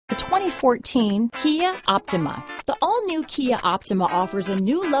2014 Kia Optima. The all-new Kia Optima offers a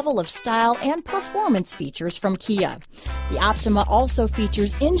new level of style and performance features from Kia. The Optima also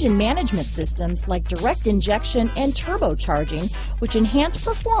features engine management systems like direct injection and turbocharging, which enhance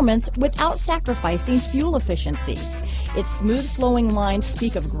performance without sacrificing fuel efficiency. Its smooth flowing lines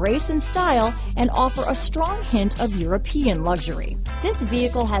speak of grace and style and offer a strong hint of European luxury. This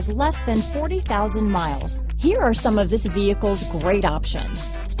vehicle has less than 40,000 miles. Here are some of this vehicle's great options: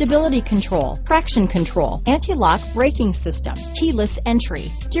 stability control, traction control, anti-lock braking system, keyless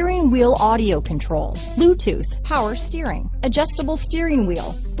entry, steering wheel audio controls, Bluetooth, power steering, adjustable steering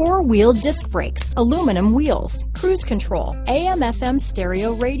wheel, four-wheel disc brakes, aluminum wheels, cruise control, AM/FM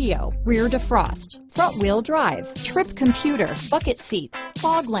stereo radio, rear defrost, front-wheel drive, trip computer, bucket seats,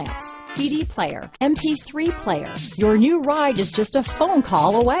 fog lamps, CD player, MP3 player. Your new ride is just a phone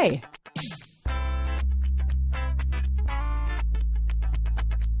call away.